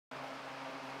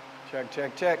Check,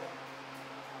 check, check.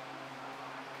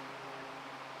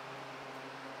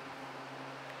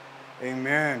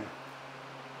 Amen.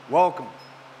 Welcome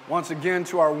once again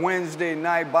to our Wednesday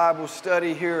night Bible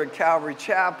study here at Calvary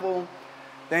Chapel.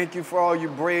 Thank you for all you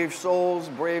brave souls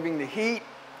braving the heat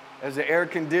as the air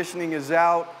conditioning is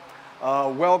out.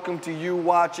 Welcome to you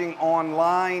watching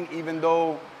online, even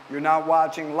though you're not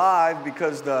watching live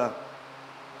because the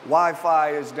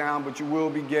Wi-Fi is down, but you will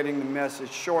be getting the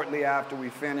message shortly after we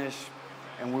finish,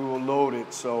 and we will load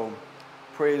it. So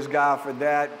praise God for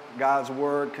that. God's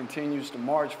word continues to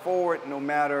march forward no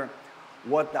matter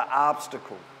what the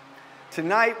obstacle.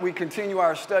 Tonight we continue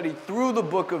our study through the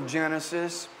book of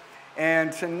Genesis,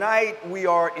 and tonight we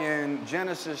are in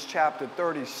Genesis chapter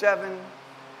 37,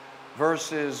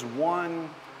 verses 1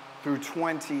 through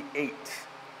 28.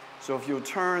 So if you'll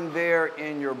turn there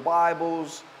in your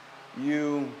Bibles,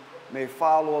 you may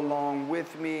follow along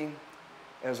with me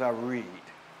as I read.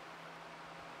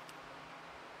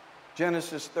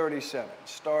 Genesis 37,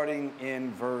 starting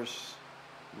in verse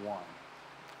 1.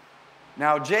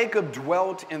 Now Jacob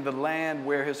dwelt in the land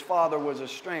where his father was a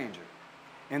stranger,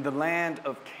 in the land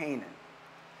of Canaan.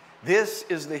 This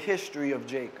is the history of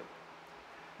Jacob.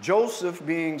 Joseph,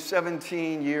 being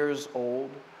 17 years old,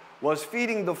 was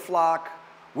feeding the flock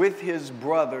with his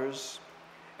brothers,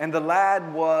 and the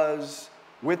lad was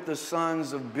with the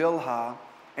sons of Bilhah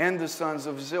and the sons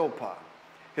of Zilpah,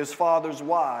 his father's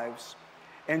wives,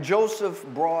 and Joseph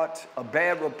brought a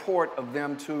bad report of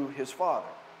them to his father.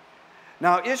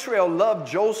 Now Israel loved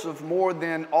Joseph more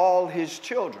than all his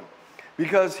children,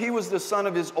 because he was the son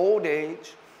of his old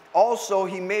age. Also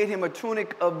he made him a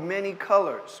tunic of many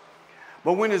colors.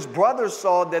 But when his brothers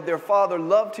saw that their father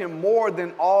loved him more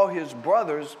than all his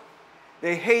brothers,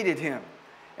 they hated him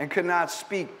and could not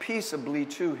speak peaceably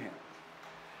to him.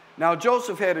 Now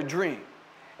Joseph had a dream,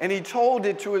 and he told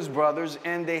it to his brothers,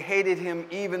 and they hated him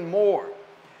even more.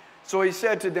 So he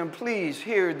said to them, "Please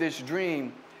hear this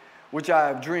dream which I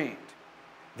have dreamed.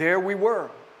 There we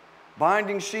were,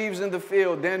 binding sheaves in the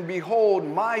field. Then behold,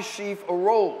 my sheaf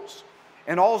arose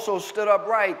and also stood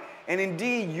upright. And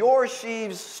indeed, your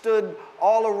sheaves stood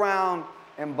all around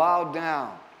and bowed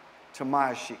down to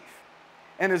my sheaf."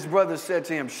 And his brothers said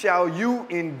to him, "Shall you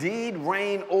indeed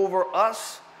reign over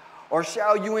us? Or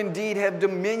shall you indeed have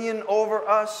dominion over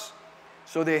us?"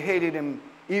 So they hated him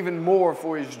even more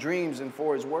for his dreams and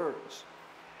for his words.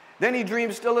 Then he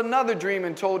dreamed still another dream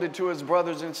and told it to his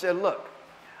brothers and said, "Look,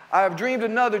 I have dreamed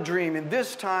another dream, and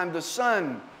this time the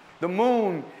sun, the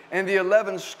moon, and the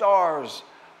 11 stars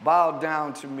bowed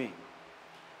down to me."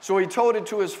 So he told it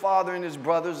to his father and his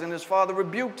brothers, and his father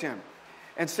rebuked him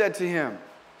and said to him,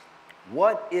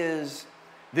 "What is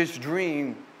this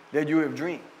dream that you have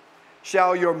dreamed?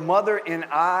 Shall your mother and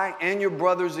I and your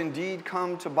brothers indeed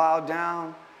come to bow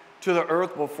down to the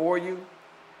earth before you?"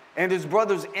 And his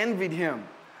brothers envied him,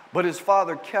 but his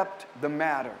father kept the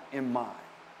matter in mind.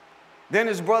 Then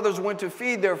his brothers went to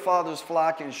feed their father's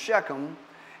flock in Shechem,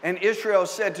 and Israel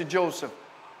said to Joseph,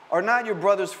 "Are not your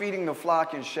brothers feeding the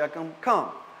flock in Shechem?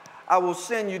 Come, I will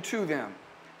send you to them."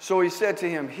 So he said to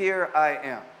him, "Here I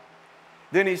am."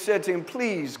 Then he said to him,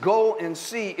 "Please go and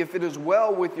see if it is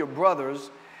well with your brothers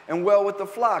and well with the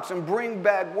flocks, and bring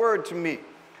back word to me."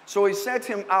 So he sent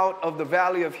him out of the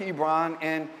valley of Hebron,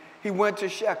 and he went to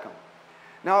Shechem.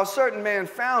 Now a certain man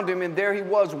found him, and there he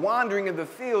was wandering in the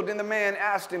field. And the man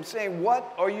asked him, saying,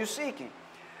 "What are you seeking?"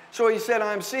 So he said,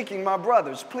 "I am seeking my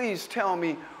brothers. Please tell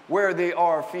me where they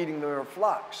are feeding their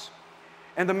flocks."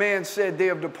 And the man said, "They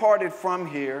have departed from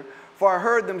here, for I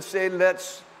heard them say,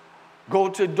 'Let's go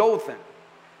to Dothan.'"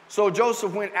 So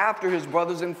Joseph went after his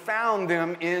brothers and found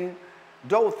them in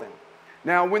Dothan.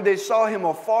 Now when they saw him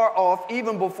afar off,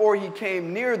 even before he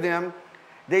came near them,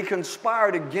 they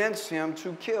conspired against him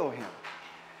to kill him.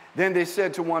 Then they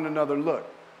said to one another, "Look,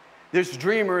 this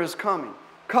dreamer is coming.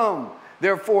 Come,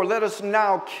 therefore, let us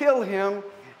now kill him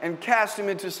and cast him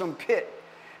into some pit,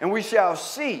 and we shall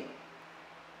see,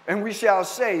 and we shall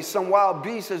say, 'Some wild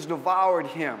beast has devoured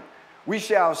him.' We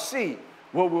shall see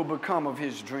what will become of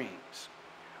his dreams."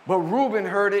 But Reuben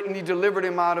heard it, and he delivered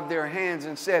him out of their hands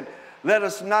and said, "Let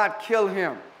us not kill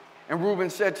him." And Reuben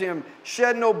said to him,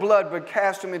 "Shed no blood, but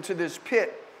cast him into this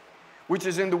pit, which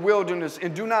is in the wilderness,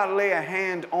 and do not lay a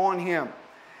hand on him,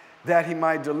 that he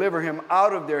might deliver him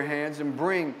out of their hands and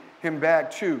bring him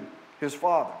back to his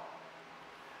father."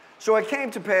 So it came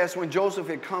to pass, when Joseph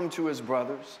had come to his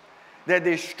brothers, that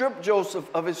they stripped Joseph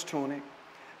of his tunic,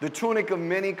 the tunic of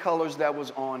many colors that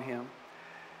was on him.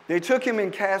 They took him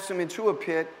and cast him into a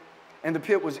pit, and the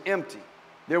pit was empty.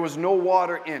 There was no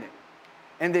water in it.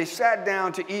 And they sat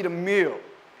down to eat a meal.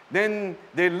 Then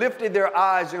they lifted their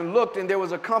eyes and looked, and there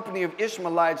was a company of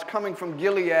Ishmaelites coming from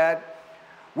Gilead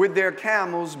with their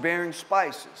camels bearing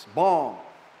spices, balm,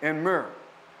 and myrrh,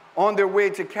 on their way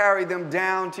to carry them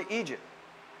down to Egypt.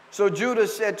 So Judah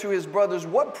said to his brothers,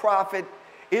 "What profit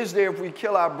is there if we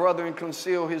kill our brother and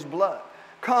conceal his blood?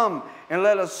 Come and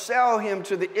let us sell him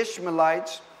to the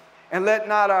Ishmaelites, and let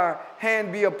not our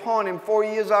hand be upon him, for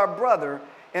he is our brother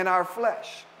and our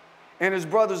flesh." And his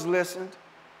brothers listened.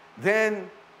 Then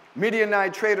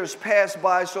Midianite traders passed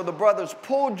by, so the brothers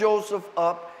pulled Joseph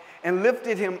up and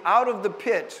lifted him out of the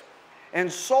pit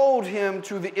and sold him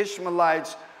to the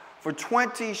Ishmaelites for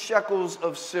 20 shekels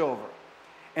of silver.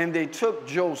 And they took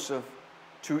Joseph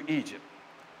to Egypt.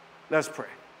 Let's pray.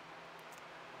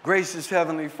 Gracious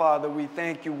Heavenly Father, we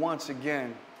thank you once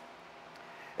again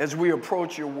as we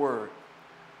approach your word.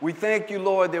 We thank you,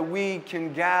 Lord, that we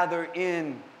can gather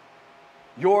in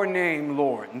your name,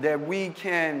 Lord, and that we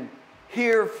can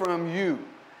hear from you,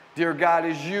 dear God,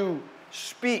 as you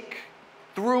speak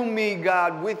through me,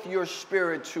 God, with your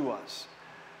Spirit to us.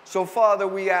 So, Father,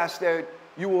 we ask that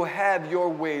you will have your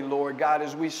way, Lord God,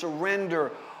 as we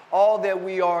surrender all that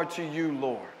we are to you,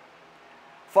 Lord.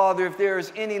 Father, if there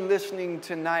is any listening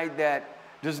tonight that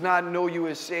does not know you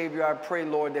as Savior, I pray,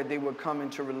 Lord, that they would come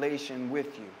into relation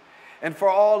with you. And for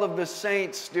all of the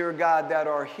saints, dear God, that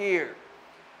are here,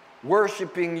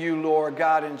 worshiping you, Lord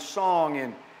God, in song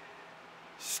and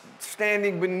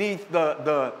standing beneath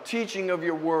the teaching of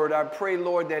your word, I pray,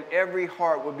 Lord, that every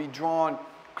heart would be drawn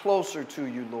closer to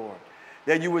you, Lord.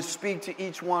 That you would speak to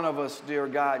each one of us, dear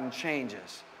God, and change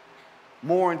us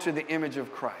more into the image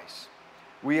of Christ.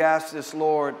 We ask this,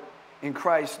 Lord, in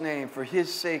Christ's name. For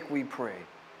his sake we pray.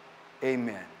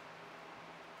 Amen.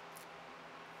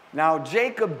 Now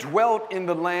Jacob dwelt in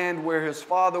the land where his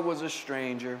father was a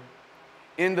stranger,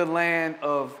 in the land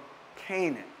of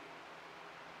Canaan.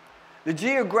 The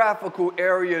geographical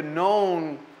area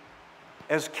known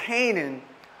as Canaan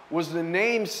was the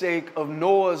namesake of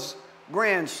Noah's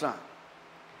grandson.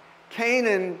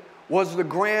 Canaan was the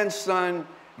grandson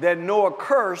that Noah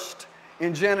cursed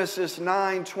in Genesis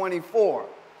 9:24,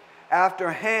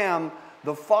 after Ham,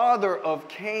 the father of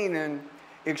Canaan,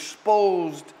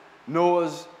 exposed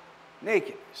Noah's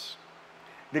nakedness.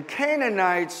 The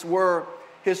Canaanites were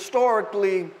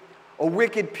historically a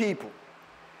wicked people,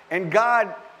 and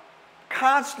God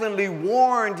constantly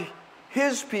warned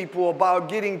his people about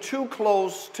getting too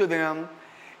close to them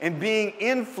and being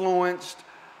influenced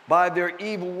by their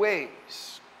evil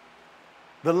ways.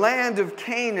 The land of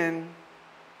Canaan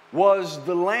was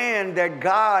the land that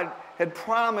God had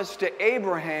promised to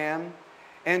Abraham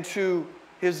and to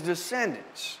his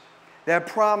descendants. That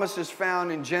promise is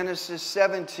found in Genesis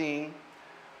 17,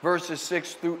 verses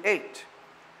 6 through 8.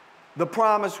 The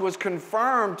promise was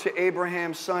confirmed to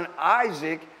Abraham's son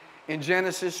Isaac in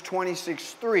Genesis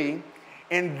 26:3,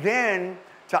 and then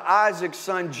to Isaac's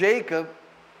son Jacob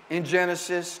in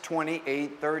Genesis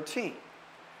 28:13.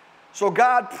 So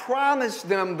God promised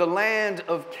them the land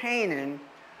of Canaan,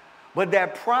 but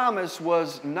that promise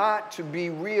was not to be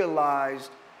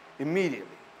realized immediately.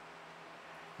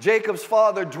 Jacob's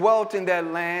father dwelt in that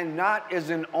land not as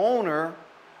an owner,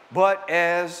 but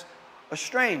as a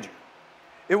stranger.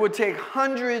 It would take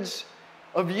hundreds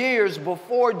of years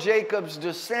before Jacob's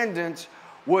descendants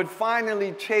would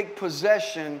finally take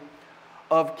possession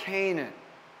of Canaan,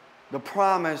 the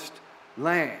promised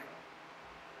land.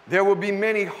 There would be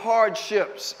many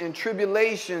hardships and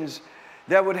tribulations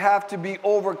that would have to be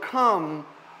overcome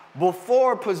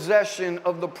before possession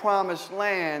of the promised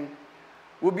land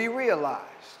would be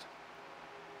realized.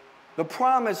 The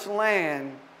promised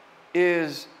land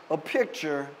is a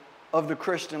picture of the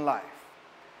Christian life.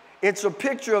 It's a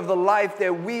picture of the life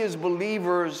that we as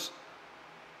believers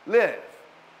live.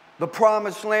 The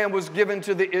promised land was given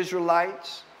to the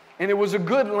Israelites, and it was a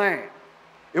good land.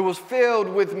 It was filled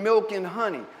with milk and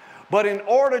honey. But in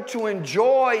order to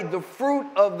enjoy the fruit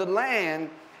of the land,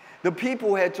 the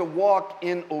people had to walk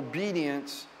in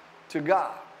obedience to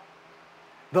God.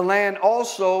 The land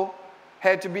also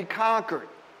had to be conquered.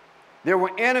 There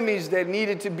were enemies that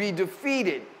needed to be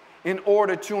defeated in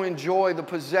order to enjoy the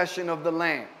possession of the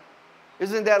land.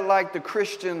 Isn't that like the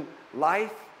Christian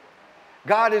life?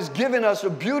 God has given us a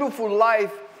beautiful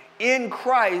life in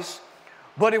Christ,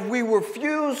 but if we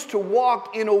refuse to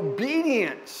walk in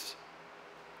obedience,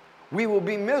 we will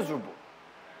be miserable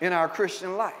in our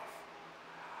Christian life.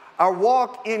 Our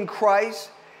walk in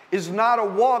Christ is not a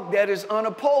walk that is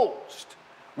unopposed.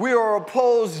 We are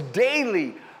opposed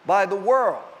daily by the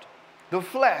world, the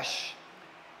flesh,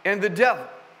 and the devil.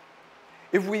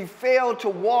 If we fail to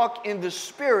walk in the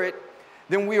Spirit,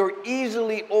 then we are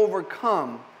easily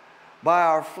overcome by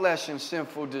our flesh and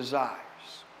sinful desires.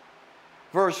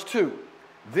 Verse 2,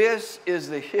 this is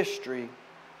the history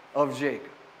of Jacob.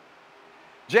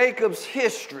 Jacob's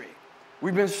history.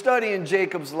 We've been studying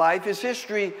Jacob's life. His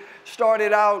history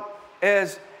started out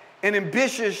as an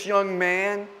ambitious young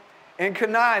man and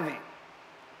conniving.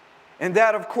 And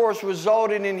that, of course,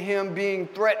 resulted in him being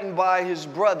threatened by his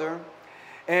brother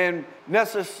and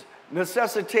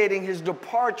necessitating his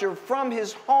departure from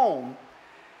his home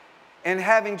and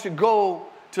having to go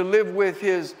to live with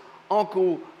his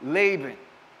Uncle Laban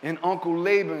in Uncle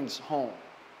Laban's home.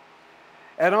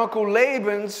 At Uncle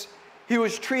Laban's, he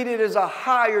was treated as a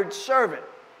hired servant,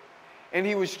 and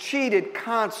he was cheated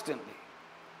constantly.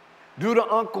 Due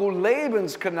to Uncle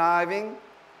Laban's conniving,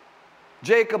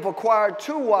 Jacob acquired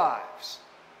 2 wives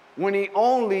when he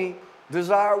only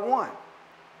desired one,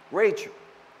 Rachel.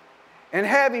 And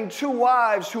having 2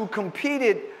 wives who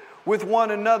competed with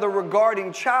one another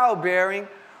regarding childbearing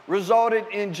resulted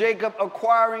in Jacob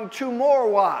acquiring 2 more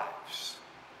wives.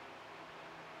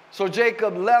 So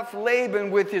Jacob left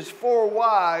Laban with his 4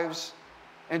 wives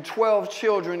and 12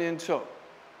 children in total,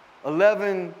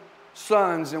 11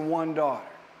 sons and 1 daughter.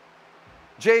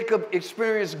 Jacob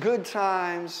experienced good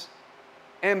times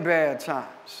and bad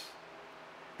times.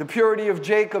 The purity of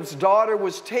Jacob's daughter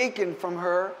was taken from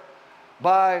her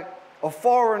by a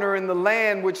foreigner in the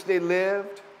land which they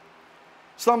lived.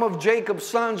 Some of Jacob's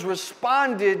sons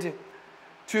responded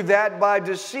to that by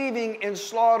deceiving and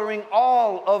slaughtering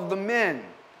all of the men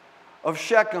of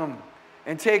Shechem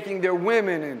and taking their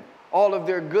women and all of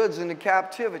their goods into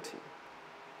captivity.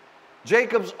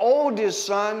 Jacob's oldest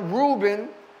son, Reuben,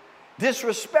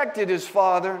 disrespected his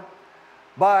father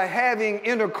by having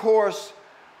intercourse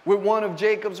with one of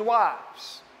Jacob's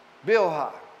wives,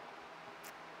 Bilhah.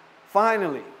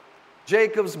 Finally,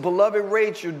 Jacob's beloved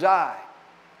Rachel died,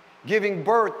 giving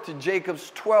birth to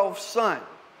Jacob's 12th son,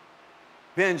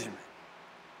 Benjamin.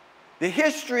 The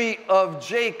history of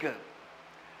Jacob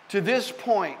to this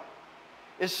point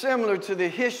is similar to the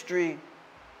history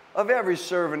of every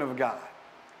servant of God.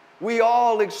 We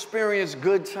all experience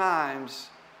good times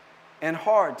and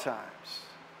hard times.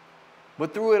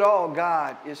 But through it all,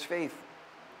 God is faithful.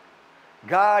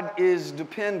 God is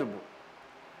dependable.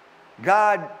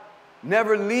 God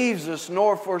never leaves us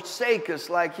nor forsakes us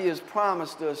like He has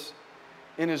promised us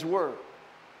in His Word.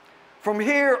 From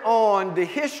here on, the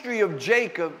history of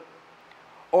Jacob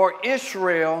or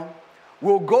Israel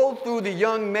will go through the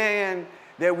young man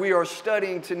that we are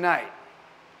studying tonight,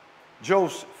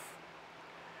 Joseph.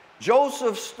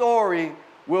 Joseph's story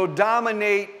will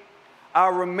dominate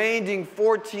our remaining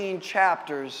 14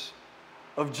 chapters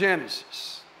of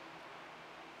Genesis.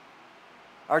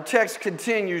 Our text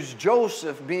continues,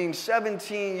 Joseph, being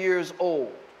 17 years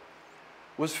old,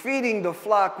 was feeding the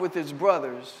flock with his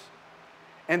brothers,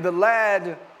 and the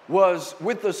lad was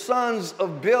with the sons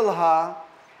of Bilhah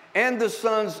and the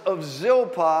sons of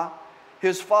Zilpah,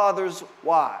 his father's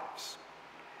wives.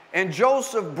 And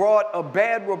Joseph brought a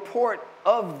bad report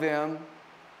of them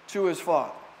to his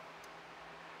father.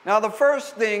 Now, the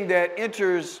first thing that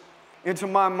enters into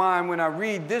my mind when I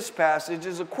read this passage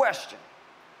is a question.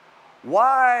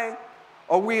 Why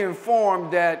are we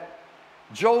informed that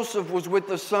Joseph was with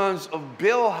the sons of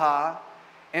Bilhah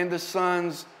and the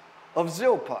sons of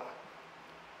Zilpah?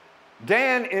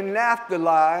 Dan and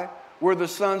Naphtali were the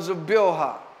sons of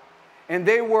Bilhah, and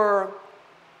they were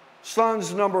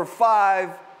sons number 5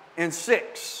 and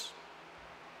 6.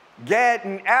 Gad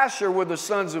and Asher were the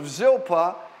sons of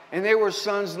Zilpah, and they were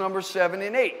sons number 7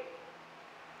 and 8.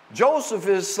 Joseph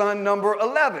is son number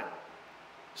 11.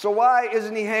 So why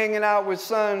isn't he hanging out with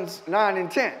sons 9 and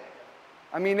 10?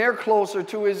 I mean, they're closer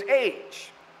to his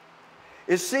age.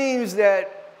 It seems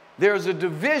that there's a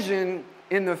division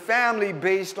in the family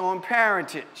based on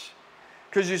parentage.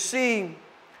 Because you see,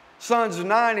 sons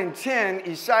 9 and 10,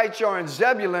 Issachar and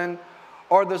Zebulun,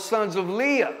 are the sons of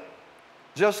Leah,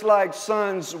 just like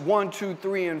sons 1, 2,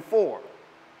 3, and 4.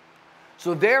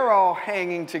 So they're all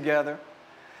hanging together.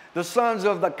 The sons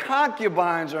of the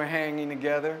concubines are hanging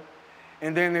together.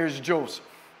 And then there's Joseph.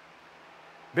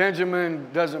 Benjamin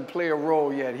doesn't play a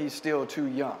role yet. He's still too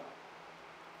young.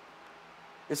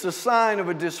 It's a sign of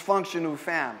a dysfunctional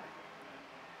family.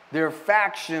 There are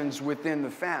factions within the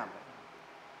family.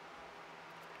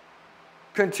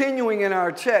 Continuing in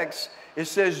our text, it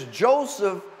says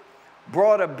Joseph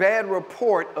brought a bad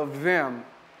report of them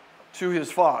to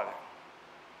his father.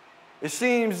 It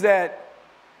seems that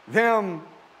them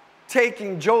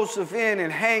taking Joseph in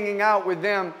and hanging out with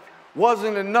them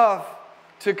wasn't enough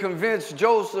to convince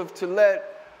Joseph to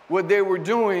let what they were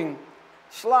doing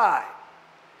slide.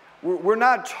 We're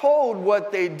not told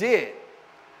what they did,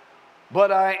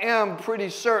 But I am pretty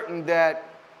certain that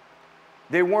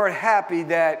they weren't happy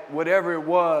that whatever it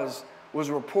was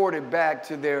reported back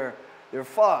to their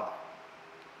father.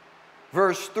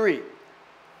 Verse 3.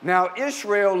 Now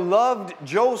Israel loved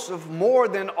Joseph more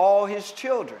than all his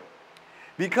children,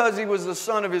 because he was the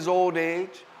son of his old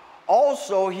age.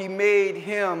 Also, he made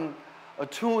him a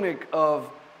tunic of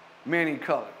many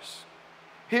colors.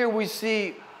 Here we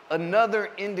see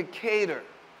another indicator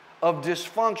of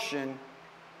dysfunction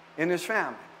in his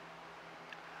family.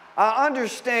 I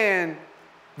understand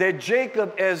that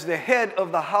Jacob, as the head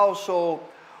of the household,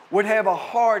 would have a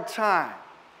hard time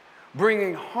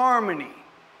bringing harmony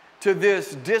to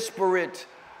this disparate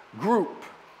group.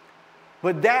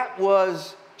 But that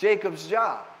was Jacob's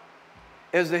job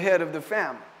as the head of the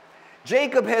family.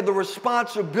 Jacob had the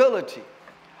responsibility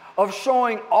of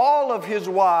showing all of his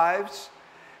wives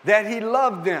that he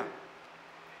loved them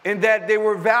and that they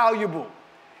were valuable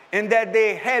and that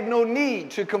they had no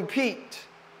need to compete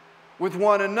with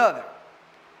one another.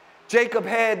 Jacob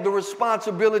had the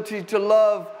responsibility to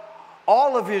love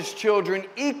all of his children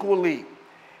equally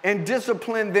and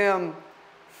discipline them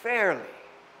fairly.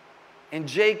 And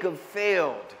Jacob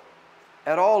failed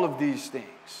at all of these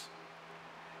things.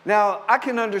 Now, I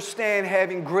can understand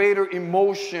having greater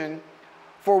emotion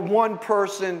for one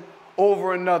person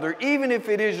over another, even if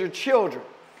it is your children.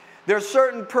 There are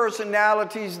certain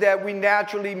personalities that we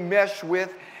naturally mesh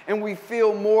with and we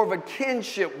feel more of a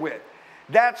kinship with.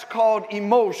 That's called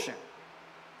emotion.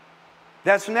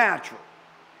 That's natural,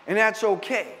 and that's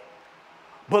okay.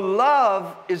 But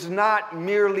love is not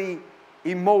merely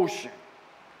emotion.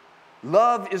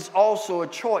 Love is also a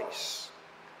choice.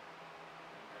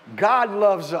 God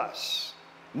loves us,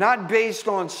 not based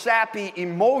on sappy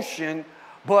emotion,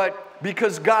 but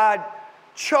because God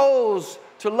chose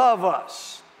to love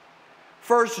us.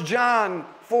 1 John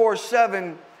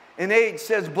 4:7-8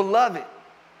 says, "Beloved,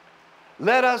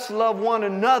 let us love one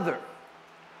another,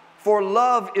 for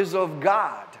love is of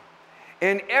God,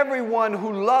 and everyone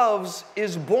who loves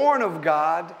is born of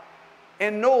God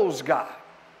and knows God.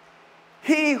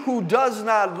 He who does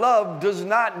not love does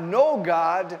not know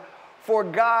God, for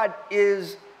God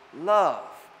is love."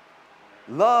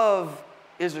 Love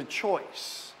is a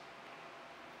choice.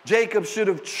 Jacob should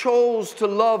have chose to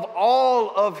love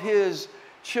all of his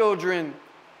children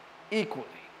equally.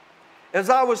 As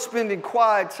I was spending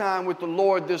quiet time with the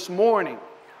Lord this morning,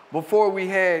 before we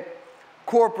had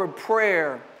corporate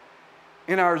prayer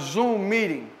in our Zoom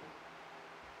meeting,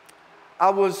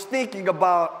 I was thinking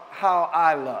about how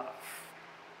I love.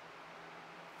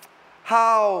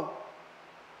 How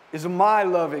is my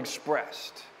love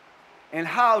expressed? And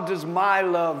how does my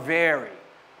love vary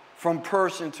from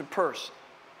person to person?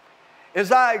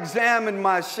 As I examined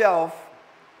myself,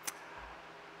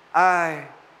 I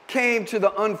came to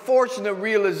the unfortunate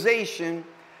realization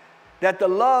that the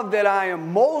love that I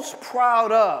am most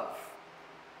proud of,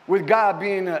 with God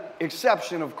being an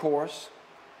exception, of course,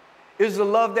 is the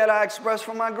love that I express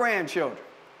for my grandchildren.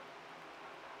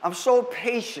 I'm so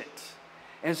patient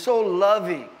and so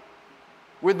loving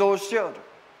with those children.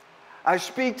 I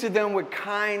speak to them with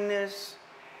kindness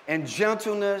and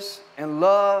gentleness and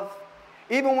love,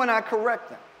 even when I correct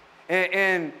them.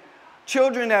 And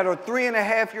children that are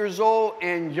 3.5 years old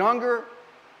and younger,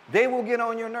 they will get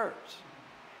on your nerves.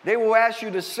 They will ask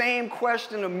you the same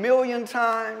question 1,000,000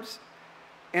 times,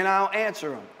 and I'll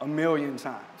answer them 1,000,000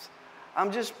 times.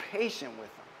 I'm just patient with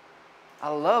them. I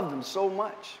love them so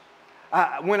much.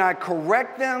 When I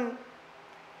correct them,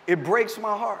 it breaks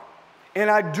my heart. And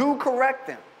I do correct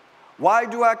them. Why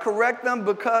do I correct them?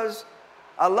 Because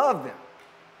I love them.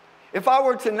 If I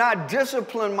were to not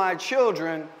discipline my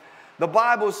children, the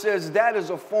Bible says that is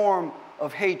a form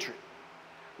of hatred,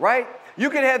 right? You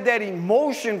can have that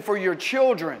emotion for your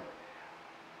children,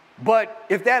 but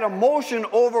if that emotion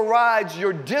overrides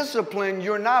your discipline,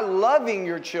 you're not loving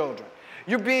your children.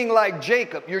 You're being like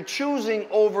Jacob. You're choosing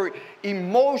over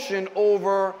emotion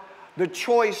over the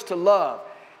choice to love.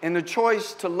 And the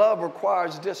choice to love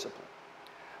requires discipline.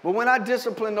 But when I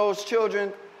discipline those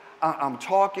children,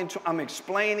 I'm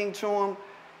explaining to them,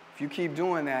 if you keep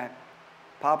doing that,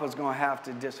 Papa's going to have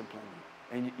to discipline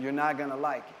you, and you're not going to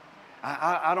like it.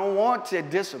 I don't want to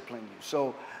discipline you,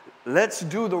 so let's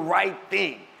do the right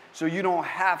thing so you don't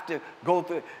have to go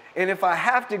through. And if I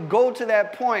have to go to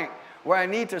that point where I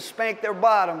need to spank their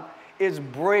bottom, it's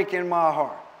breaking my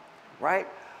heart, right?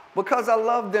 Because I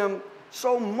love them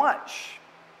so much.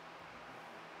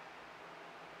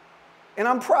 And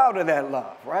I'm proud of that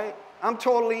love, right? I'm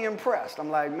totally impressed.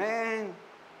 I'm like, man,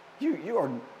 you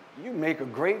make a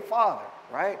great father,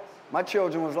 right? My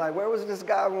children was like, where was this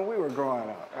guy when we were growing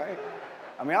up, right?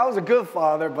 I mean, I was a good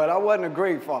father, but I wasn't a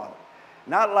great father.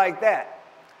 Not like that.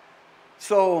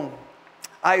 So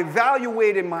I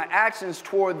evaluated my actions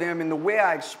toward them and the way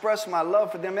I expressed my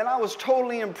love for them, and I was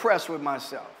totally impressed with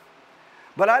myself.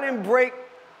 But I didn't break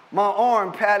my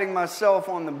arm patting myself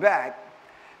on the back,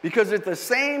 because at the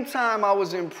same time I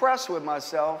was impressed with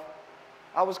myself,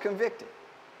 I was convicted.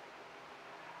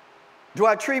 Do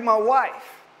I treat my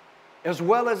wife as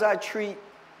well as I treat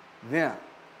them?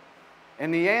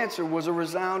 And the answer was a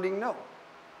resounding no.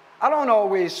 I don't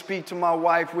always speak to my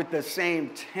wife with the same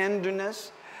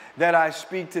tenderness that I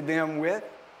speak to them with.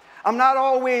 I'm not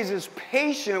always as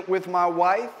patient with my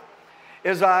wife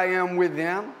as I am with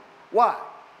them. Why?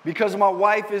 Because my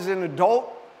wife is an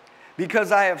adult?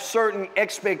 Because I have certain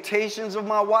expectations of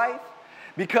my wife?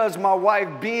 Because my wife,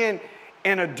 being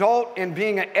an adult and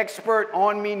being an expert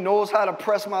on me, knows how to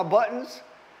press my buttons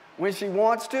when she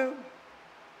wants to?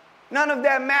 None of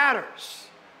that matters.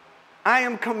 I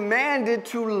am commanded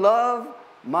to love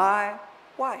my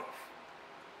wife.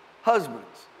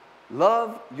 Husbands,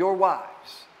 love your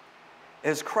wives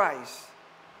as Christ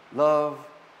loved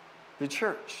the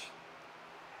church.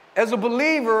 As a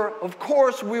believer, of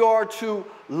course, we are to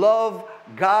love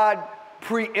God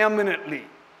preeminently.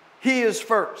 He is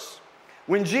first.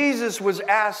 When Jesus was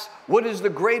asked, what is the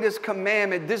greatest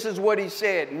commandment? This is what he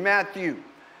said in Matthew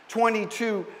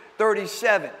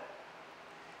 22:37.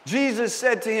 Jesus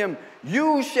said to him,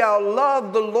 you shall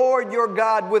love the Lord your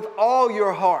God with all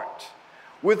your heart,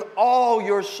 with all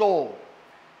your soul,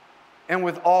 and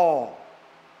with all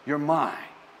your mind.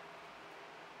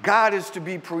 God is to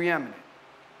be preeminent.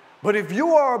 But if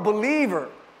you are a believer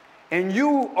and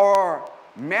you are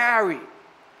married,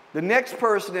 the next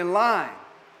person in line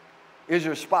is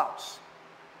your spouse.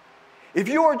 If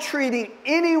you are treating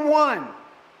anyone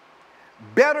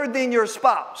better than your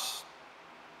spouse,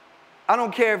 I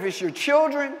don't care if it's your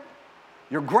children,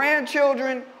 your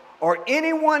grandchildren, or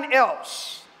anyone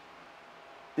else,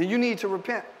 then you need to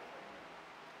repent.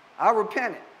 I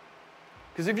repented.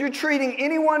 Because if you're treating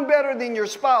anyone better than your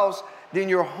spouse, then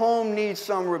your home needs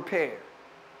some repair.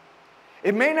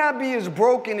 It may not be as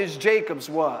broken as Jacob's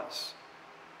was,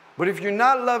 but if you're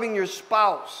not loving your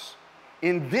spouse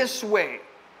in this way,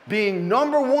 being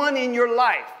number one in your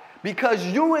life, because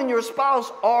you and your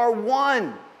spouse are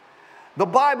one. The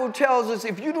Bible tells us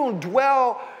if you don't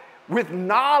dwell with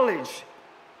knowledge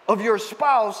of your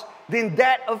spouse, then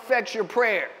that affects your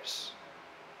prayers.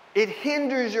 It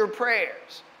hinders your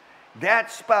prayers.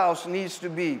 That spouse needs to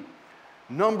be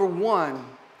number one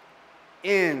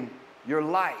in your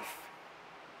life.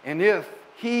 And if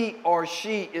he or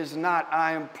she is not,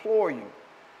 I implore you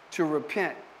to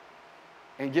repent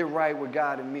and get right with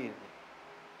God immediately.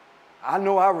 I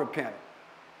know I repented,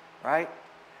 right?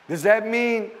 Does that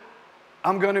mean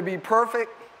I'm going to be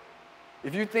perfect?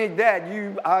 If you think that,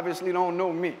 you obviously don't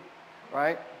know me,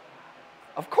 right?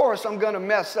 Of course, I'm going to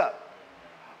mess up.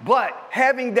 But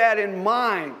having that in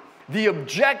mind, the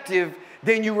objective,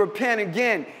 then you repent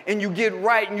again and you get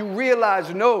right and you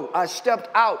realize, no, I stepped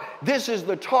out. This is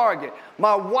the target.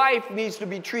 My wife needs to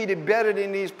be treated better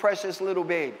than these precious little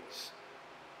babies.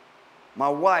 My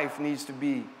wife needs to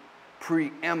be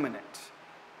preeminent.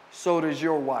 So does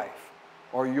your wife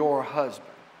or your husband.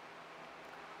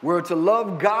 We're to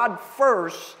love God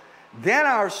first, then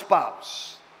our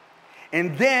spouse,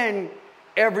 and then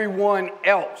everyone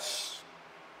else.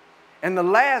 And the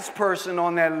last person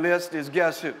on that list is,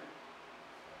 guess who?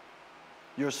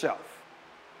 Yourself.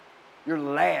 You're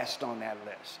last on that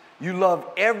list. You love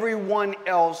everyone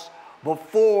else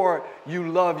before you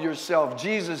love yourself.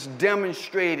 Jesus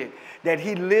demonstrated that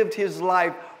he lived his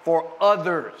life for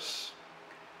others,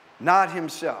 not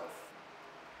himself.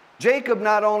 Jacob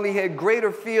not only had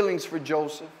greater feelings for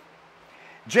Joseph,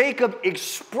 Jacob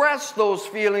expressed those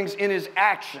feelings in his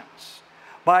actions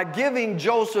by giving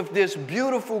Joseph this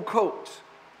beautiful coat.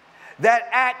 That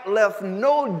act left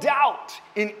no doubt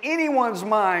in anyone's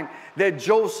mind that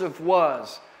Joseph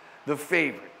was the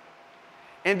favorite.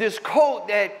 And this coat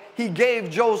that he gave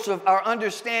Joseph, our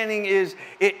understanding is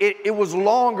it was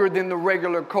longer than the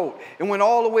regular coat. It went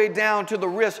all the way down to the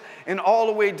wrist and all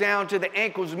the way down to the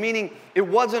ankles, meaning it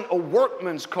wasn't a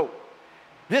workman's coat.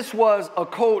 This was a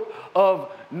coat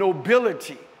of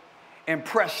nobility and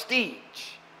prestige.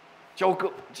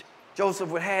 Joseph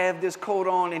would have this coat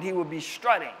on and he would be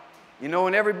strutting, you know,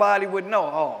 and everybody would know,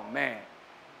 oh man,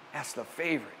 that's the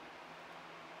favorite.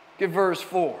 Get verse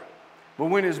 4. But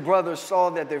when his brothers saw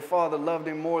that their father loved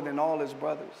him more than all his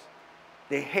brothers,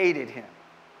 they hated him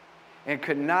and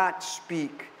could not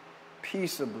speak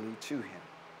peaceably to him.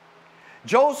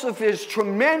 Joseph is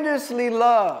tremendously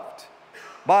loved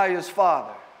by his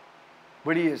father,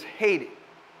 but he is hated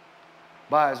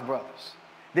by his brothers.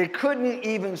 They couldn't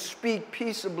even speak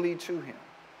peaceably to him.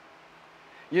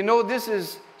 You know, this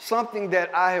is something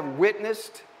that I have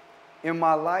witnessed in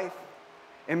my life,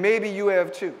 and maybe you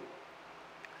have too.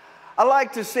 I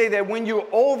like to say that when you're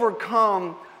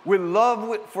overcome with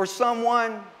love for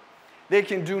someone, they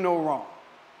can do no wrong.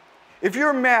 If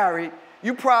you're married,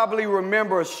 you probably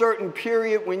remember a certain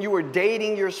period when you were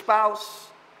dating your spouse,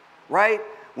 right?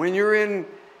 When you're in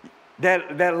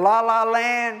that la-la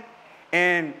land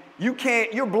and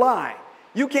you're blind.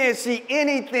 You can't see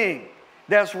anything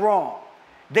that's wrong.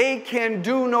 They can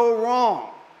do no wrong.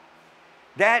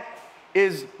 That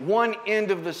is one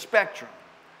end of the spectrum.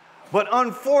 But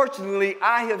unfortunately,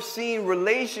 I have seen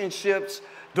relationships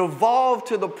devolve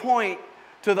to the point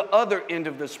to the other end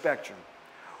of the spectrum,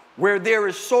 where there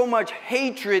is so much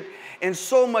hatred and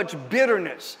so much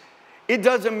bitterness. It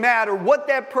doesn't matter what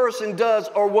that person does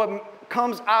or what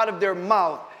comes out of their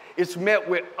mouth, it's met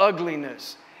with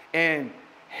ugliness and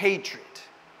hatred.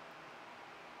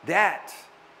 That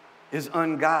is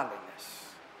ungodliness.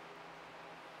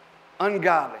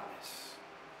 Ungodliness.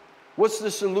 What's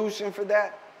the solution for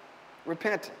that?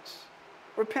 Repentance.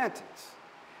 Repentance.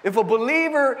 If a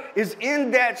believer is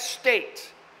in that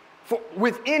state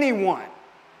with anyone,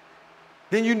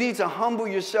 then you need to humble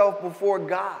yourself before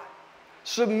God.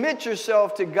 Submit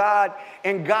yourself to God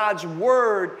and God's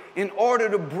word in order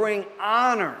to bring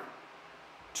honor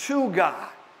to God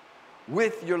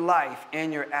with your life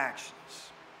and your actions.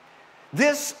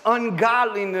 This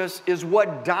ungodliness is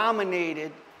what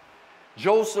dominated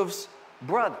Joseph's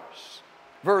brothers.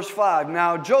 Verse 5,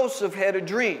 now Joseph had a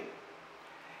dream,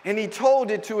 and he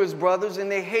told it to his brothers,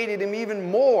 and they hated him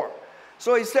even more.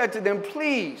 So he said to them,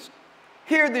 please,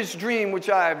 hear this dream which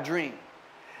I have dreamed.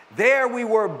 There we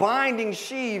were binding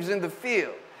sheaves in the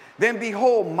field. Then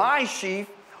behold, my sheaf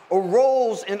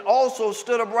arose and also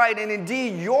stood upright, and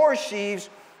indeed your sheaves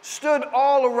stood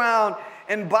all around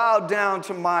and bowed down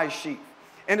to my sheaf.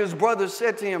 And his brothers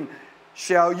said to him,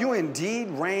 shall you indeed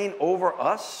reign over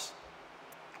us?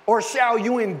 Or shall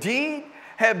you indeed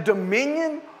have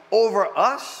dominion over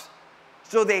us?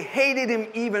 So they hated him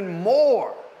even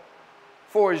more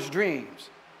for his dreams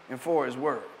and for his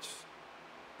words.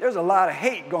 There's a lot of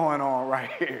hate going on right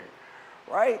here,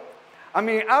 right? I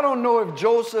mean, I don't know if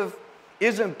Joseph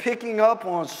isn't picking up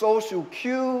on social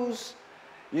cues,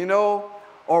 you know,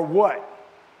 or what.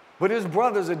 But his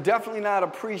brothers are definitely not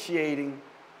appreciating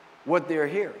what they're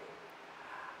hearing.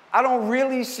 I don't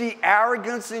really see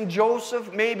arrogance in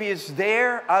Joseph. Maybe it's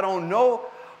there, I don't know.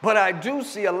 But I do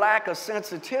see a lack of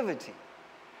sensitivity.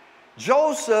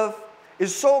 Joseph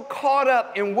is so caught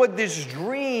up in what this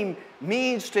dream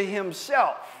means to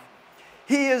himself.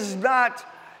 He is not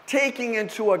taking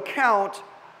into account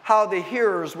how the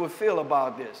hearers will feel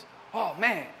about this. Oh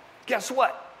man, guess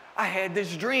what? I had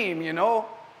this dream, you know.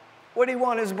 What do you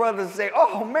want his brothers to say?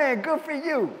 Oh man, good for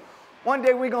you. One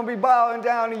day we're going to be bowing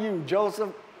down to you,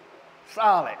 Joseph.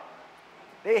 Solid.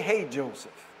 They hate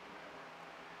Joseph.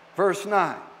 Verse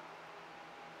 9.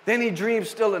 Then he dreamed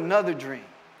still another dream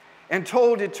and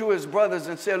told it to his brothers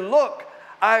and said, look,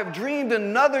 I have dreamed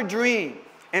another dream,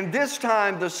 and this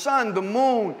time the sun, the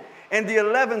moon, and the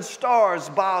 11 stars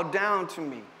bowed down to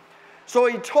me. So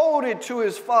he told it to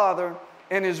his father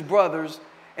and his brothers,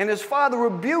 and his father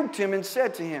rebuked him and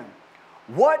said to him,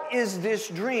 what is this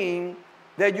dream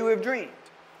that you have dreamed?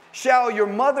 Shall your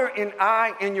mother and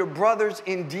I and your brothers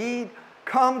indeed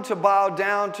come to bow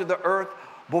down to the earth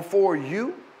before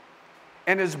you?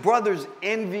 And his brothers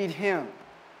envied him,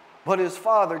 but his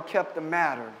father kept the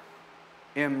matter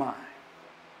in mind.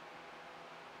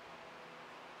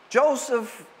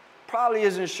 Joseph probably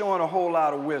isn't showing a whole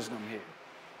lot of wisdom here.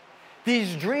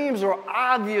 These dreams are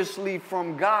obviously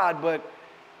from God, but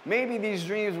maybe these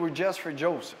dreams were just for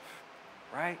Joseph,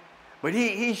 right? But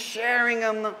he's sharing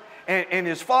them, and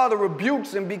his father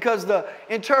rebukes him because the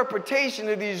interpretation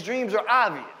of these dreams are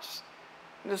obvious.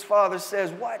 And his father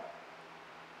says, what?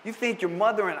 You think your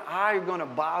mother and I are going to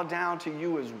bow down to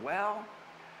you as well?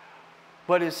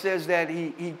 But it says that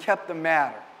he kept the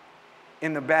matter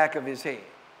in the back of his head,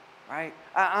 right?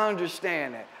 I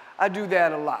understand that. I do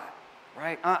that a lot,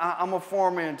 right? I'm a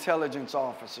former intelligence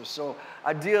officer, so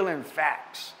I deal in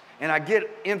facts. And I get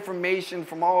information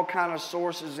from all kinds of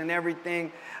sources and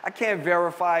everything. I can't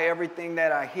verify everything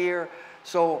that I hear.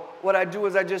 So what I do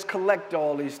is I just collect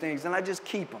all these things and I just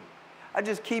keep them. I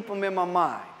just keep them in my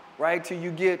mind, right? Till you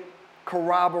get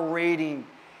corroborating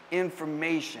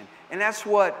information. And that's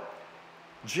what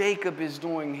Jacob is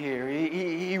doing here.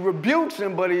 He rebukes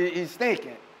him, but he's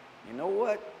thinking, you know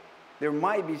what? There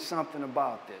might be something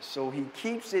about this. So he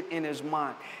keeps it in his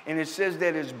mind. And it says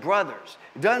that his brothers,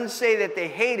 it doesn't say that they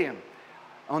hate him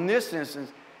on this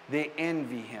instance. they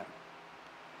envy him.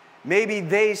 Maybe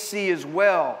they see as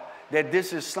well that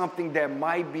this is something that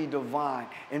might be divine,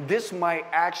 and this might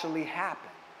actually happen.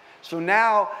 So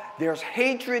now there's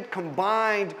hatred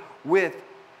combined with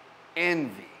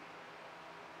envy.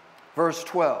 Verse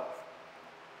 12.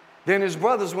 Then his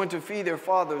brothers went to feed their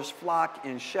father's flock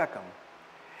in Shechem.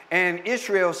 And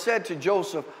Israel said to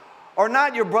Joseph, "Are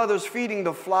not your brothers feeding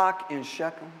the flock in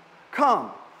Shechem?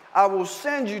 Come, I will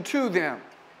send you to them."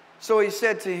 So he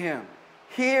said to him,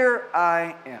 "Here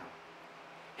I am."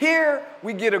 Here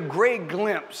we get a great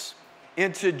glimpse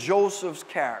into Joseph's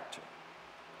character.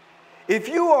 If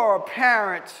you are a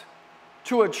parent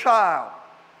to a child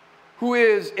who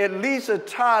is at least a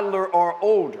toddler or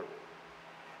older,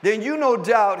 then you no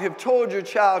doubt have told your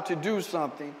child to do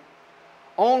something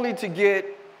only to get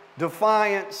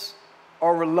defiance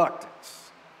or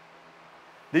reluctance.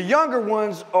 The younger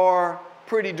ones are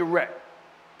pretty direct.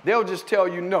 They'll just tell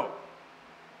you no,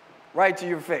 right to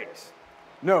your face.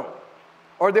 No.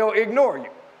 Or they'll ignore you,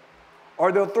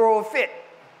 or they'll throw a fit.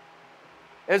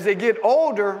 As they get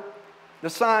older,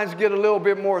 the signs get a little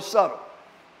bit more subtle.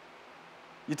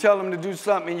 You tell them to do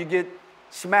something and you get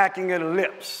smacking of the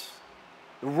lips,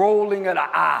 the rolling of the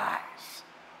eyes,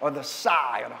 or the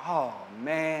sigh of the, "Oh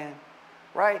man,"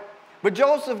 right? But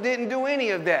Joseph didn't do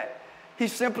any of that. He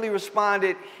simply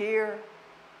responded, "Here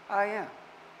I am."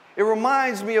 It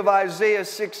reminds me of Isaiah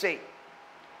 6:8.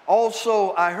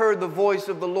 "Also I heard the voice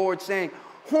of the Lord saying,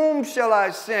 'Whom shall I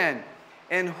send,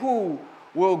 and who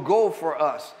will go for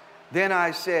us?' Then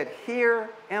I said, 'Here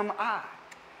am I.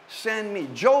 Send me.'"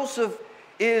 Joseph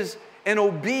is an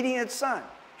obedient son.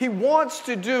 He wants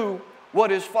to do what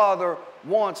his father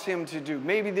wants him to do.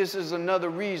 Maybe this is another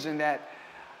reason that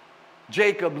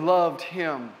Jacob loved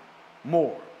him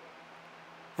more.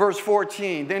 Verse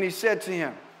 14, then he said to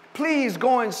him, "Please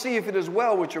go and see if it is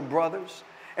well with your brothers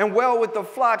and well with the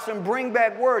flocks, and bring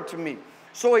back word to me."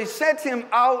 So he sent him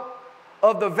out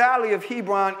of the valley of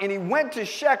Hebron, and he went to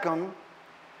Shechem.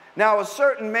 Now a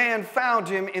certain man found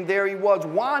him, and there he was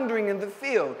wandering in the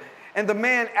field. And the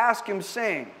man asked him,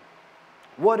 saying,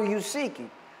 "What are you seeking?"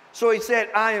 So he said,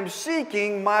 "I am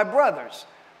seeking my brothers.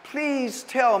 Please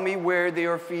tell me where they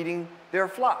are feeding their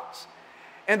flocks."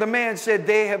 And the man said,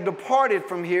 "They have departed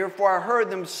from here, for I heard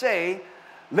them say,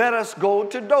 'Let us go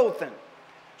to Dothan.'"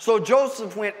 So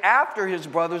Joseph went after his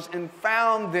brothers and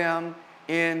found them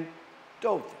in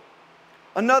Dothan.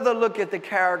 Another look at the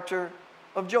character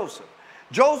of Joseph.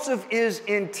 Joseph is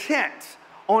intent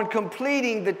on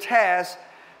completing the task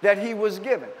that he was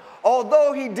given.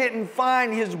 Although he didn't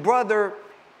find his brother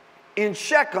in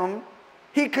Shechem,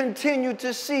 he continued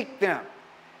to seek them.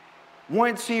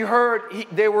 Once he heard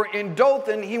they were in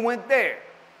Dothan, he went there.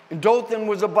 And Dothan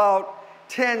was about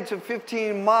 10 to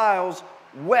 15 miles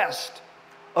west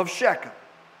of Shechem.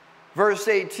 Verse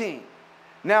 18.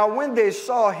 Now when they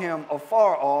saw him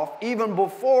afar off, even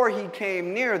before he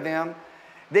came near them,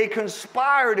 they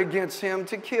conspired against him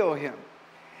to kill him.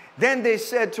 Then they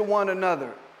said to one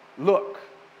another, "Look,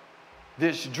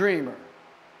 this dreamer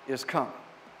is coming."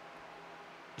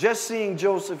 Just seeing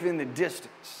Joseph in the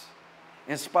distance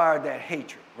inspired that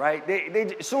hatred, right?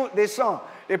 They saw him.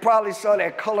 They probably saw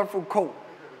that colorful coat,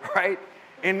 right,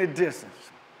 in the distance.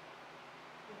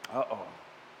 Uh-oh.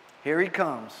 Here he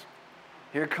comes.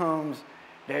 Here comes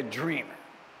that dreamer.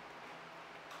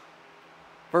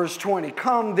 Verse 20,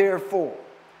 "Come therefore,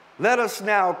 let us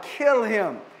now kill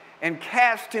him and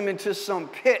cast him into some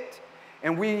pit,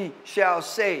 and we shall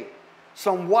say,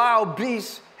 'Some wild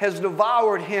beast has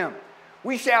devoured him.'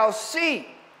 We shall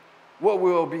see what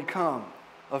will become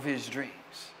of his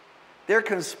dreams." They're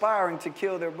conspiring to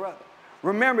kill their brother.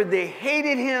 Remember, they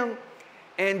hated him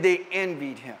and they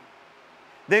envied him.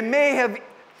 They may have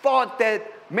thought that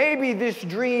maybe this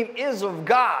dream is of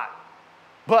God,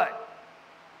 but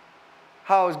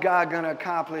how is God going to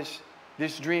accomplish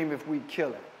this dream if we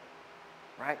kill him?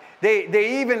 Right?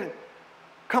 They even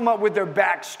come up with their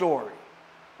backstory.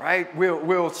 Right?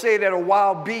 We'll say that a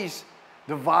wild beast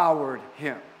devoured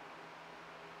him.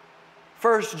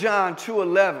 1 John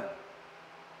 2:11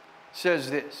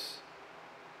 says this,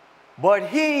 "But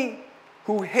he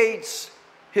who hates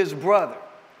his brother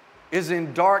is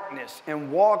in darkness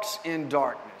and walks in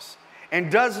darkness and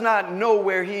does not know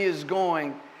where he is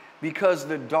going, because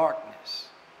the darkness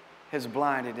has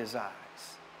blinded his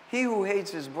eyes." He who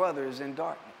hates his brother is in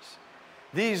darkness.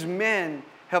 These men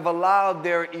have allowed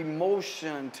their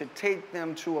emotion to take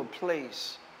them to a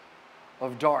place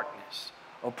of darkness,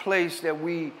 a place that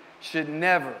we should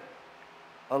never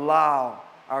allow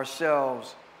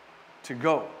ourselves to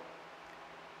go.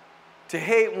 To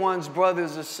hate one's brother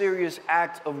is a serious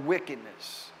act of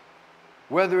wickedness,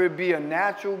 whether it be a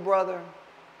natural brother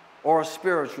or a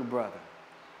spiritual brother.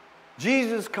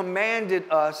 Jesus commanded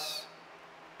us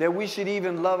that we should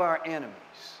even love our enemies.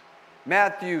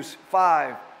 Matthew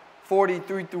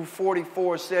 5:43 through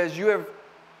 44 says, "You have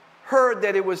heard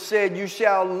that it was said, 'You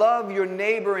shall love your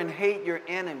neighbor and hate your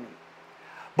enemy.'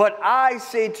 But I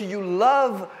say to you,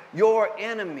 love your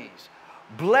enemies.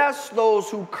 Bless those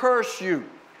who curse you.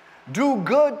 Do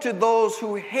good to those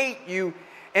who hate you,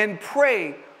 and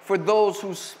pray for those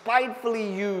who spitefully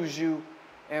use you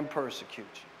and persecute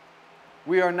you."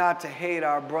 We are not to hate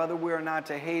our brother. We are not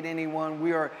to hate anyone.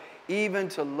 We are even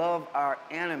to love our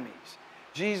enemies.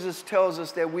 Jesus tells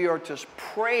us that we are to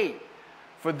pray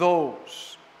for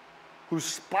those who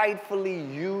spitefully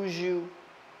use you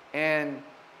and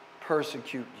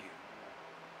persecute you,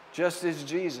 just as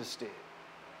Jesus did.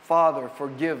 "Father,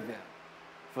 forgive them,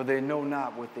 for they know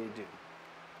not what they do."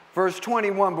 Verse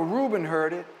 21, "But Reuben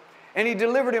heard it, and he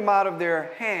delivered him out of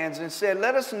their hands and said,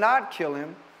 'Let us not kill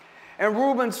him.' And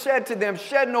Reuben said to them,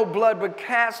 'Shed no blood, but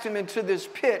cast him into this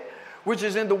pit which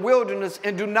is in the wilderness,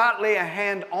 and do not lay a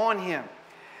hand on him,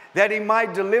 that he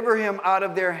might deliver him out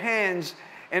of their hands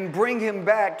and bring him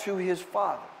back to his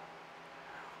father.'"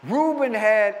 Reuben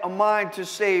had a mind to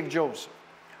save Joseph.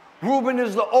 Reuben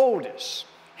is the oldest.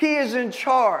 He is in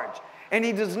charge, and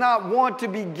he does not want to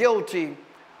be guilty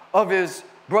of his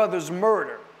brother's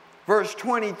murder. Verse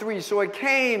 23, "So it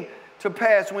came to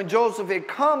pass when Joseph had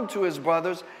come to his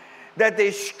brothers that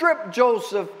they stripped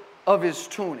Joseph of his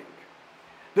tunic,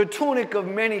 the tunic of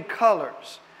many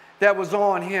colors that was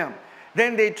on him.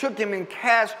 Then they took him and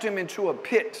cast him into a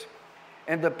pit,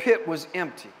 and the pit was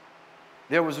empty.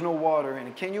 There was no water in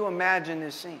it." Can you imagine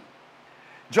this scene?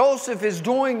 Joseph is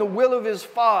doing the will of his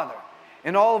father,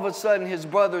 and all of a sudden his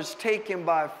brothers take him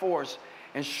by force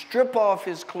and strip off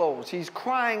his clothes. He's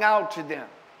crying out to them,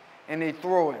 and they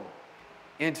throw him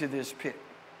into this pit.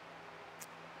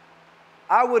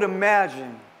 I would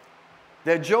imagine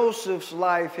that Joseph's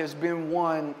life has been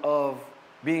one of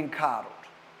being coddled.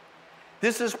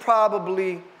 This is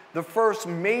probably the first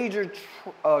major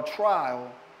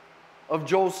trial of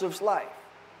Joseph's life.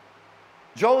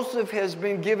 Joseph has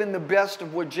been given the best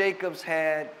of what Jacob's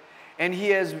had, and he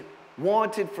has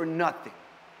wanted for nothing.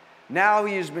 Now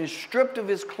he has been stripped of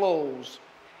his clothes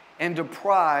and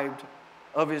deprived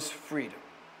of his freedom.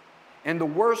 And the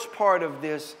worst part of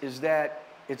this is that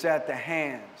it's at the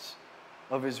hands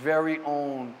of his very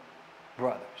own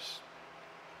brothers.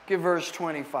 Give verse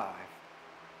 25.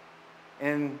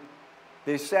 "And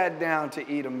they sat down to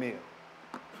eat a meal."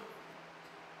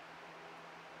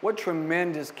 What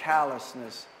tremendous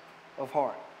callousness of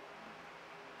heart.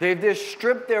 They've just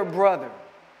stripped their brother.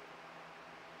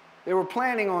 They were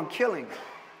planning on killing him.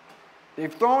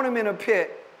 They've thrown him in a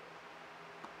pit,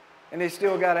 and they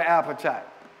still got an appetite.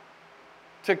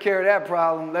 Took care of that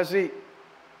problem. Let's eat.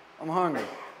 I'm hungry.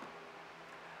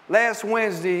 Last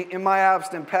Wednesday, in my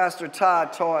absence, Pastor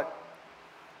Todd taught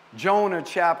Jonah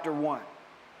chapter 1.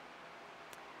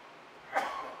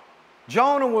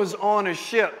 Jonah was on a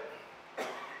ship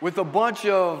with a bunch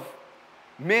of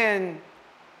men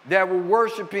that were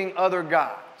worshiping other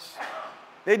gods.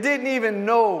 They didn't even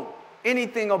know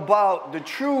anything about the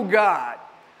true God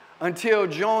until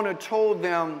Jonah told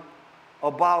them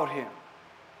about him.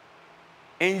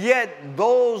 And yet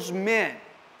those men,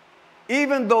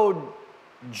 even though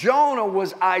Jonah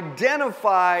was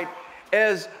identified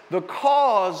as the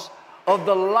cause of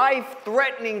the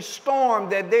life-threatening storm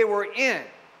that they were in,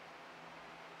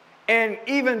 and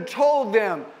even told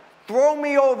them, "Throw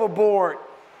me overboard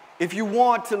if you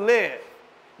want to live,"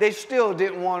 they still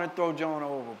didn't want to throw Jonah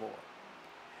overboard.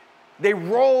 They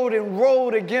rowed and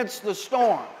rowed against the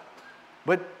storm,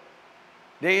 but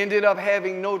they ended up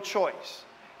having no choice.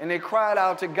 And they cried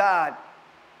out to God,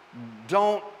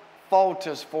 "Don't fault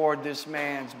us for this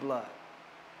man's blood."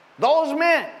 Those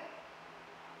men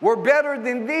were better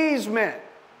than these men,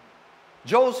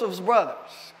 Joseph's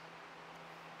brothers.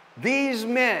 These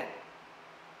men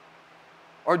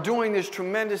are doing this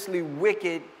tremendously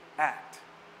wicked act.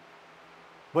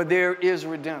 But there is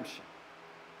redemption.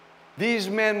 These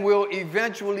men will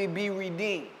eventually be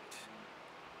redeemed.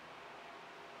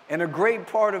 And a great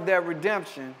part of that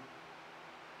redemption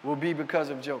will be because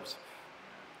of Joseph.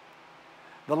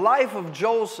 The life of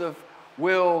Joseph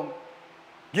will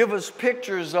give us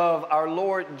pictures of our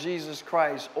Lord Jesus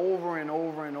Christ over and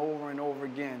over and over and over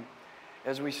again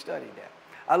as we study that.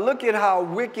 I look at how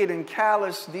wicked and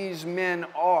callous these men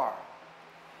are.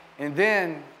 And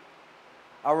then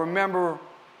I remember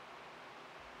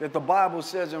that the Bible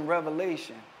says in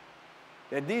Revelation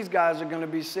that these guys are going to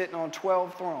be sitting on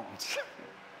 12 thrones.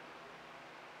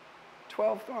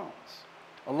 12 thrones,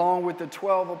 along with the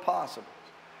 12 apostles.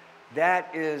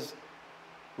 That is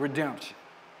redemption.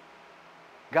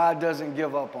 God doesn't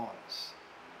give up on us.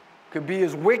 Could be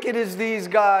as wicked as these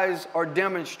guys are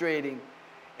demonstrating,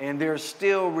 and there's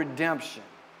still redemption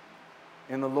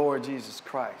in the Lord Jesus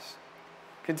Christ.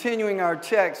 Continuing our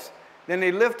text, then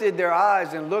they lifted their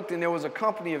eyes and looked, and there was a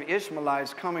company of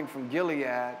Ishmaelites coming from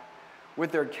Gilead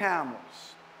with their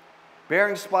camels,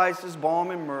 bearing spices,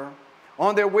 balm, and myrrh,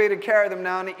 on their way to carry them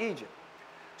down to Egypt.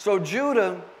 So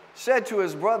Judah said to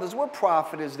his brothers, what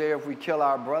profit is there if we kill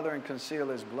our brother and conceal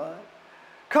his blood?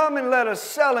 Come and let us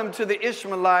sell him to the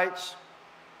Ishmaelites,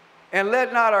 and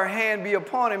let not our hand be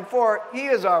upon him, for he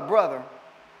is our brother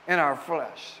and our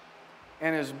flesh.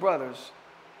 And his brothers,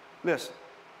 listen,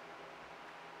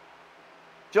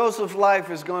 Joseph's life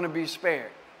is going to be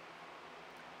spared,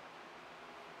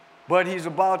 but he's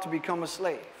about to become a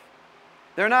slave.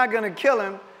 They're not going to kill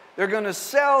him. They're going to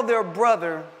sell their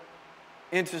brother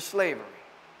into slavery.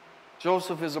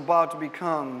 Joseph is about to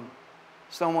become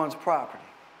someone's property.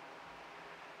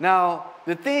 Now,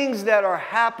 the things that are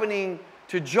happening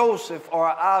to Joseph are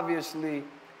obviously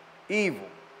evil,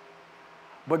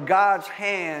 but God's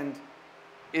hand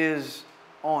is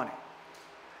on it.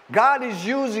 God is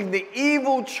using the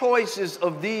evil choices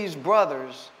of these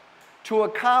brothers to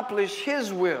accomplish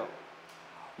his will,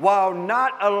 while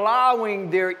not allowing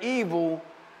their evil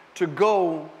to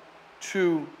go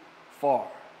too far.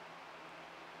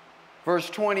 Verse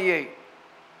 28,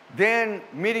 then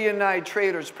Midianite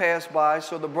traders passed by,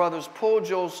 so the brothers pulled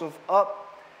Joseph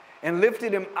up and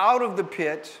lifted him out of the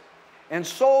pit and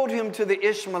sold him to the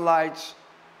Ishmaelites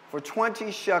for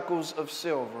 20 shekels of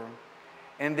silver,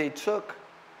 and they took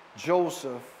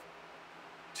Joseph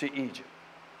to Egypt.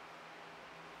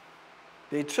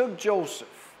 They took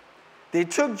Joseph. They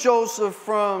took Joseph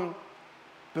from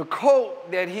the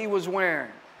coat that he was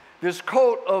wearing, this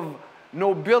coat of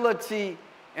nobility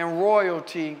and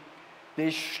royalty.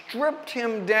 They stripped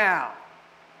him down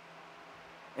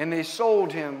and they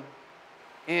sold him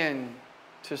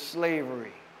into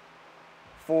slavery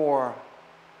for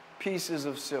pieces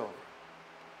of silver.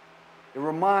 It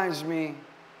reminds me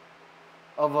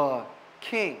of a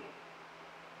king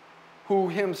who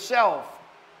himself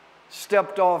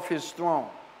stepped off his throne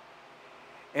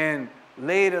and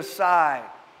laid aside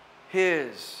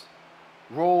his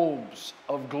robes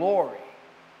of glory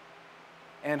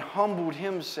and humbled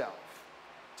himself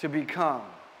to become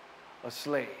a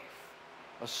slave,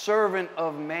 a servant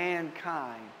of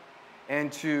mankind,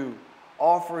 and to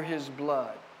offer his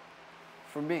blood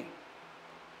for me.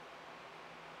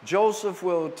 Joseph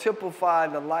will typify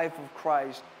the life of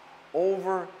Christ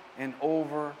over and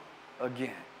over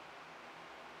again.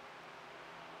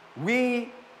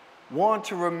 We want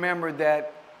to remember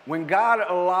that when God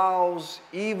allows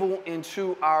evil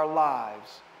into our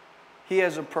lives, he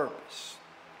has a purpose.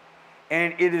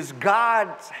 And it is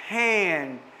God's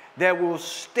hand that will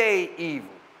stay evil.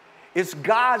 It's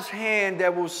God's hand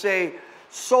that will say,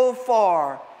 so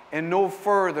far and no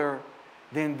further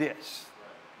than this.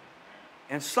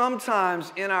 And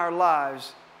sometimes in our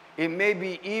lives, it may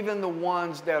be even the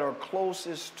ones that are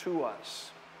closest to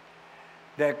us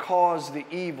that cause the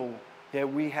evil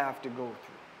that we have to go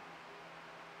through.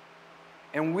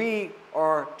 And we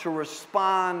are to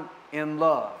respond in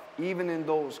love, even in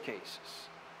those cases.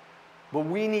 But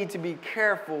we need to be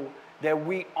careful that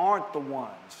we aren't the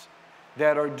ones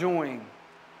that are doing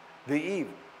the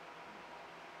evil.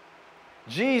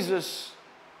 Jesus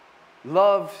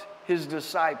loved his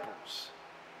disciples.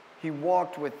 He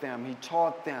walked with them. He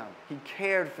taught them. He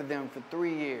cared for them for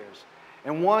 3 years.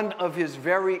 And one of his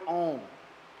very own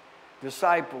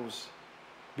disciples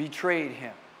betrayed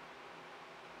him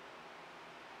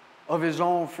of his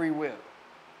own free will.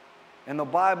 And the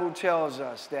Bible tells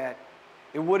us that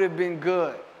it would have been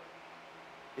good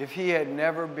if he had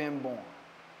never been born.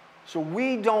 So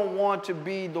we don't want to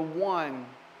be the one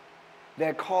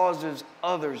that causes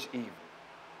others evil.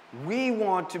 We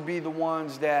want to be the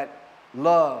ones that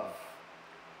love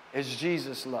as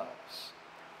Jesus loves.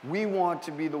 We want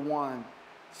to be the ones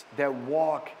that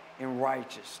walk in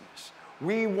righteousness.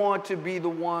 We want to be the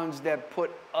ones that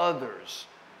put others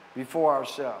before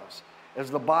ourselves.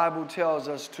 As the Bible tells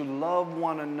us to love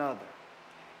one another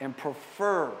and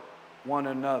prefer one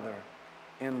another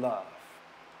in love.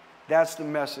 That's the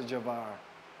message of our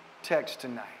text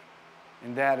tonight.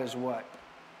 And that is what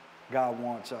God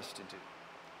wants us to do.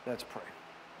 Let's pray.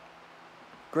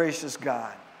 Gracious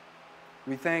God,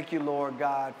 we thank you, Lord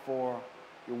God, for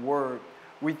your word.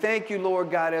 We thank you,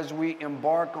 Lord God, as we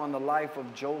embark on the life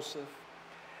of Joseph,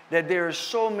 that there are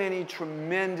so many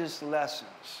tremendous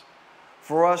lessons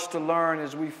for us to learn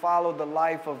as we follow the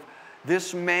life of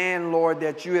this man, Lord,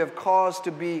 that you have caused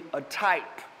to be a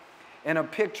type and a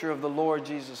picture of the Lord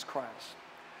Jesus Christ.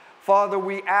 Father,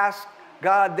 we ask,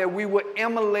 God, that we would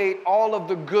emulate all of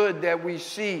the good that we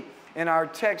see in our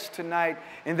text tonight,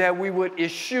 and that we would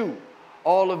eschew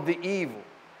all of the evil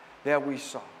that we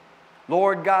saw.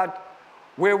 Lord God,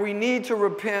 where we need to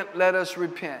repent, let us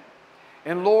repent.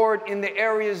 And Lord, in the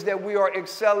areas that we are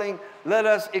excelling, let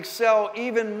us excel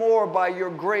even more by your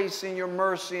grace and your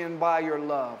mercy and by your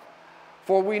love.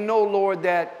 For we know, Lord,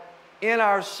 that in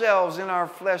ourselves, in our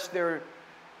flesh, there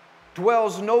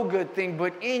dwells no good thing,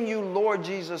 but in you, Lord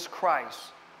Jesus Christ,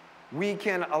 we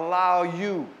can allow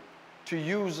you to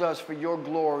use us for your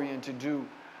glory and to do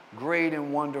great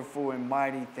and wonderful and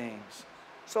mighty things.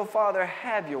 So, Father,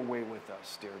 have your way with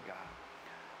us, dear God.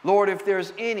 Lord, if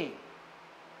there's any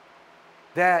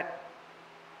that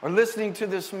are listening to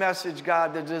this message,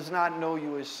 God, that does not know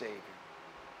you as Savior,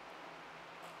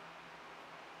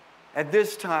 at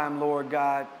this time, Lord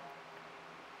God,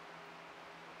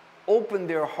 open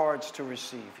their hearts to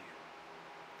receive you.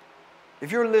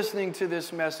 If you're listening to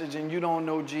this message and you don't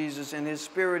know Jesus and His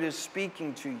Spirit is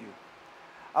speaking to you,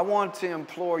 I want to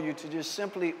implore you to just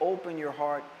simply open your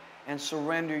heart and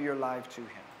surrender your life to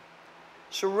Him.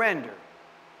 Surrender.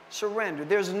 Surrender.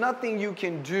 There's nothing you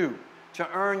can do to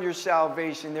earn your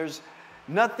salvation. There's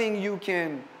nothing you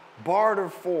can barter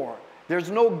for. There's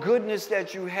no goodness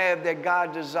that you have that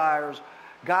God desires.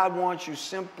 God wants you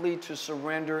simply to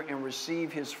surrender and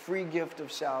receive His free gift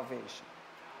of salvation.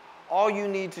 All you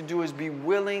need to do is be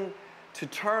willing to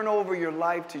turn over your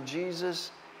life to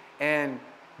Jesus and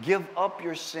give up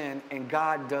your sin, and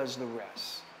God does the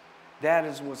rest. That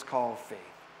is what's called faith.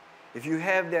 If you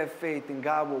have that faith, then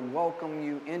God will welcome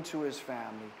you into His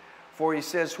family. For He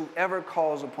says, whoever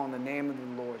calls upon the name of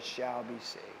the Lord shall be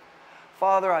saved.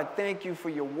 Father, I thank you for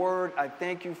your word. I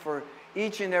thank you for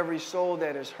each and every soul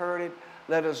that has heard it.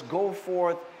 Let us go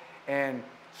forth and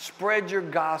spread your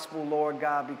gospel, Lord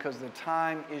God, because the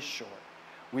time is short.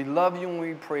 We love you and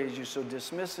we praise you. So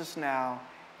dismiss us now.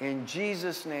 In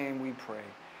Jesus' name we pray.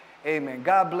 Amen.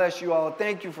 God bless you all.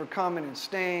 Thank you for coming and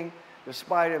staying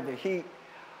despite of the heat.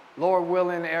 Lord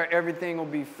willing, everything will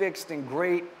be fixed and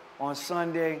great on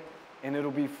Sunday, and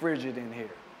it'll be frigid in here.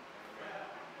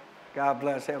 God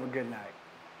bless. Have a good night.